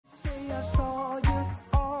I saw you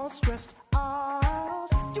all stressed out,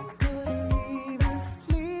 you couldn't even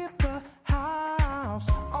leave the house.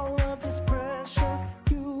 All of this pressure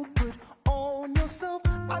you put on yourself.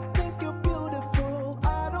 I think you're beautiful,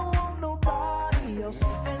 I don't want nobody else.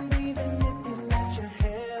 And even if you let your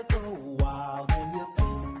hair go wild and your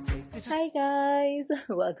feet take this. Hi guys,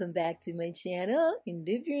 welcome back to my channel. And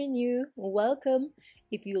if you're new, welcome.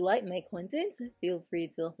 If you like my content, feel free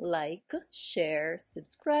to like, share,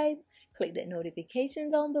 subscribe, click that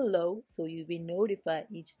notification down below so you'll be notified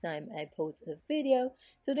each time I post a video.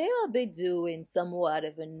 Today I'll be doing somewhat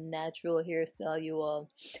of a natural hairstyle, you all.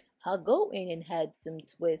 I'll go in and add some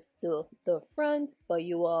twists to the front, but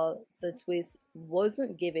you all, the twist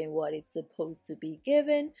wasn't given what it's supposed to be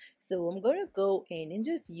given. So I'm gonna go in and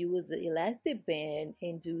just use the elastic band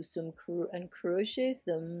and do some crochet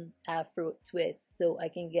some afro twists so I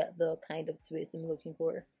can get the kind of twist I'm looking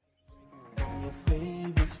for. Your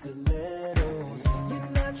favorite stilettos. You're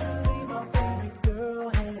naturally my favorite girl,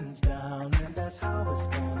 hands down, and that's how it's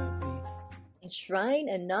gonna be. Trying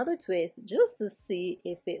another twist just to see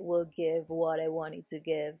if it will give what I want it to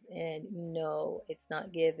give, and no, it's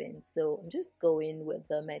not giving. So I'm just going with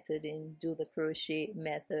the method and do the crochet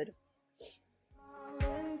method.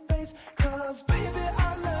 Face, 'cause baby,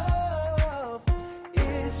 I love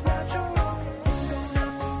it's natural.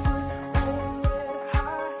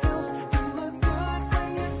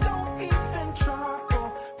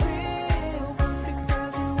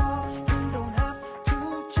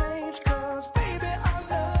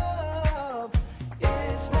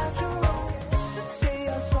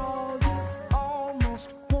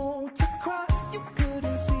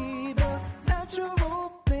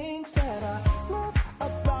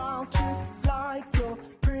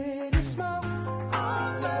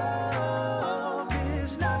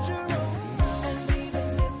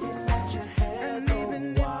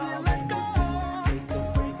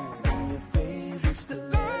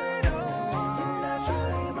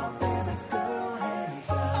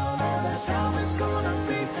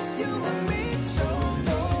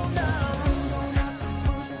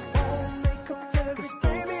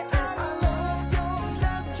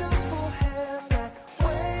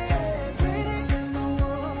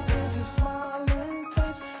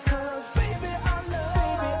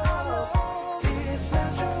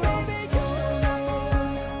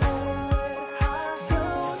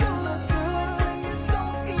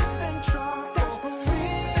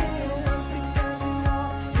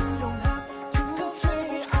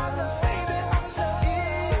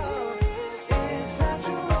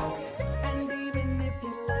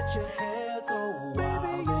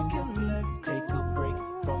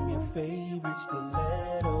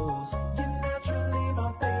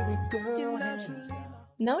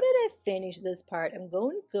 Now that I've finished this part, I'm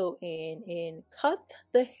going to go in and cut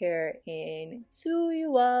the hair in two,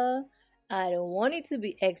 you all. I don't want it to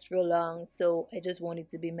be extra long, so I just want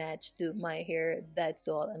it to be matched to my hair. That's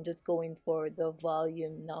all. I'm just going for the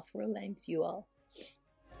volume, not for length, you all.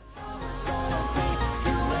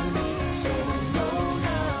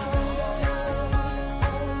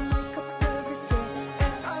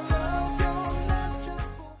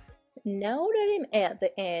 Now that I'm at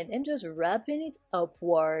the end, I'm just wrapping it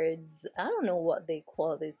upwards. I don't know what they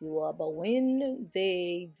call this, you all, but when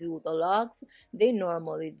they do the locks, they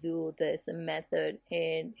normally do this method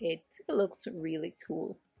and it looks really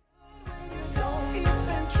cool.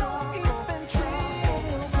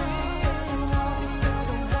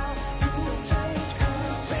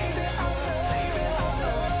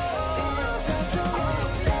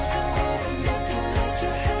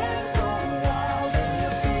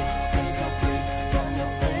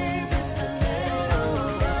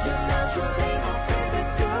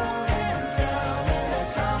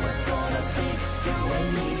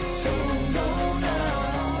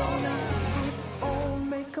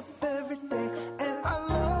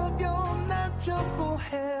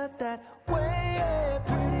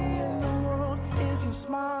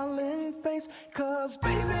 Smiling face, 'cause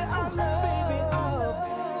baby, I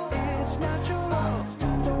love it's natural.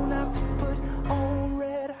 You don't have to put on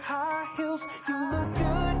red high heels. You look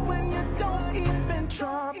good when you don't even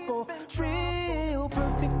try. For real,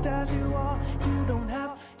 perfect as you are. You don't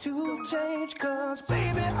have to change, 'cause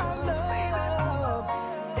baby, I love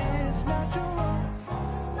it's natural.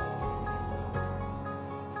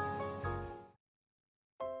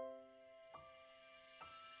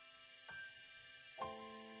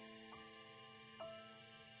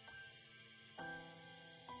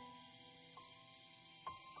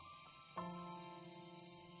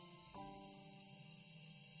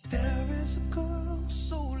 There's a girl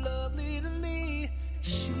so lovely to me.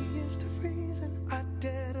 She is the reason I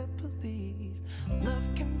dare to believe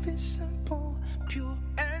is simple, pure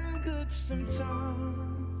and good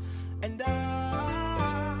sometimes. And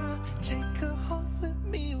I take her heart with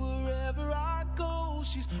me wherever I go.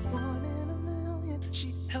 She's 1 in a million,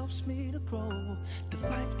 she helps me to grow. The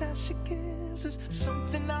life that she gives is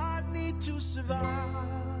something I need to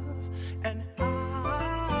survive. And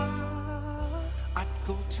I'd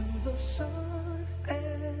go to the sun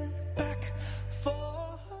and back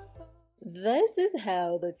for her. This is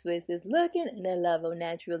how the twist is looking, and I love how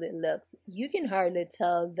natural it looks. You can hardly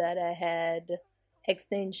tell that I had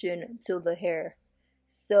extension to the hair.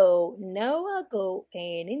 So now I'll go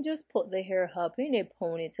in and just put the hair up in a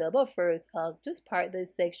ponytail. But first, I'll just part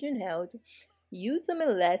this section out. Use some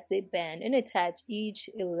elastic band and attach each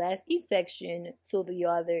section to the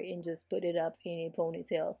other and just put it up in a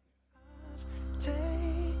ponytail.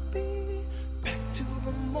 Take me back to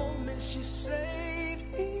the moment she saved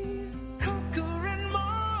me, conquering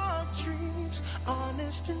my dreams,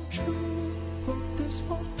 honest and true. Wrote this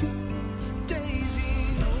for you,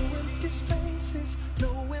 Daisy. No empty spaces,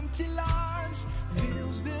 no empty lines,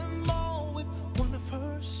 fills them all with one of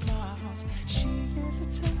her smiles. She is a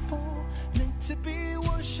temple meant to be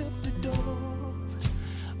worshipped, adored,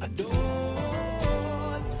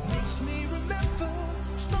 adored. Makes me remember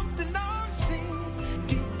something I've seen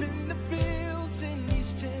deep in the fields in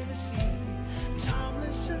East Tennessee.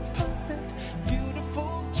 Timeless and perfect,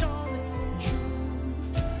 beautiful, charming and true.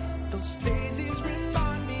 Those daisies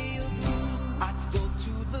remind me of you. I'd go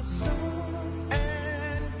to the sun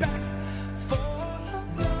and back for her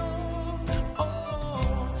love.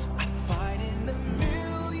 Oh, I'd fight in a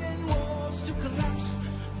million wars to collapse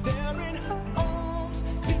there in her arms,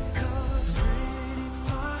 because pretty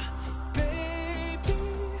my baby,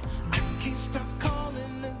 I can't stop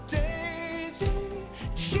calling her Daisy.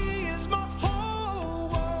 She is my whole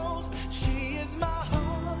world, she is my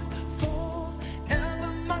heart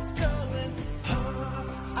forever, my girl, and her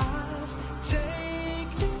eyes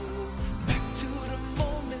take me back to the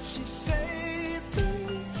moment she saved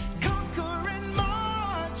me, conquering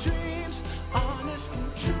my dreams, honest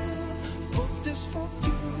and true. Put this for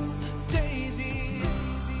you, Daisy.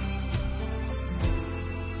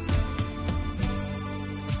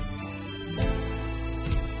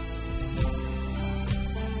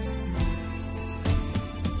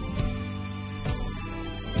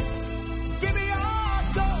 Baby, I'll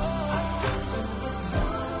go to the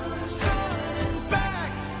sun and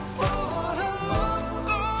back for her love.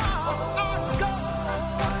 I'll go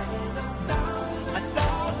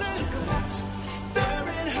 1,000 to collapse there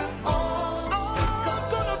in her arms. I'm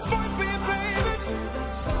gonna fight for you, baby. To the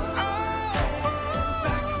sun and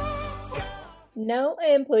back. Now I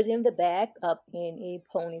am putting the back up in a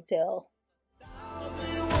ponytail.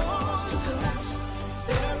 1,000 walls to collapse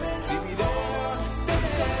there in her arms.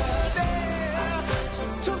 There,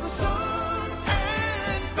 to the sun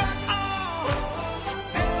and back.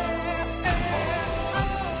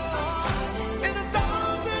 In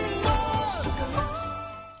 1,000 walls to collapse.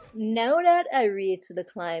 Now that I reached the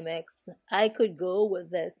climax, I could go with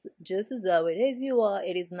this just as how it is. You are.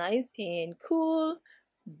 It is nice and cool,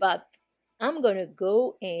 but I'm gonna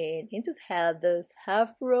go in and just have this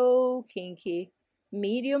Afro kinky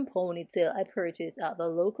medium ponytail I purchased at the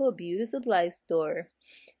local beauty supply store,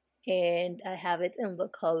 and I have it in the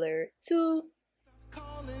color 2.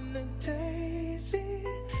 Calling her Daisy.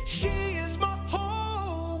 She is my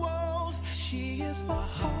whole world. She is my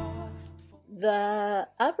heart. The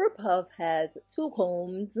Afro puff has 2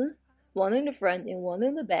 combs, one in the front and one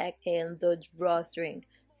in the back, and the drawstring,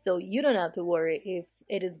 so you don't have to worry if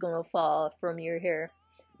it is gonna fall from your hair.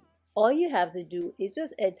 All you have to do is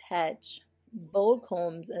just attach both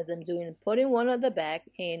combs as I'm doing, putting one at the back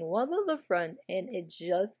and one at the front, and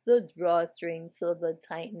adjust the drawstring to the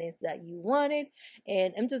tightness that you want it.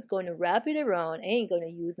 And I'm just going to wrap it around. I ain't going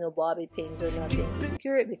to use no bobby pins or nothing to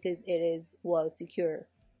secure it because it is well secure.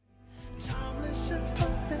 Timeless and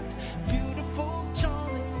perfect, beautiful,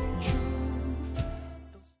 charming and true.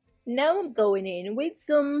 Now I'm going in with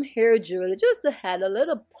some hair jewelry just to add a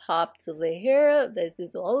little pop to the hair. This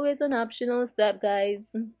is always an optional step,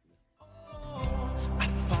 guys.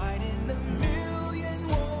 I'd fight in a million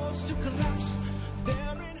wars to collapse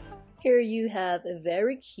there in her. Here you have a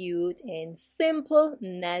very cute and simple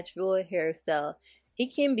natural hairstyle.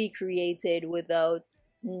 It can be created without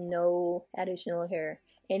no additional hair,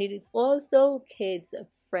 and it is also kids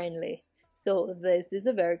friendly. So this is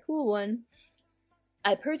a very cool one.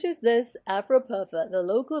 I purchased this Afro puff at the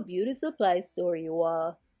local beauty supply store, you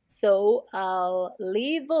all. So I'll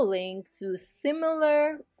leave a link to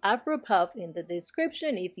similar Afro puff in the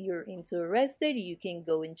description. If you're interested, you can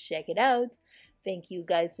go and check it out. Thank you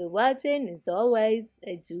guys for watching. As always,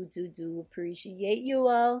 I do appreciate you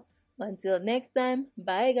all. Until next time,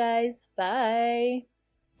 bye guys. Bye.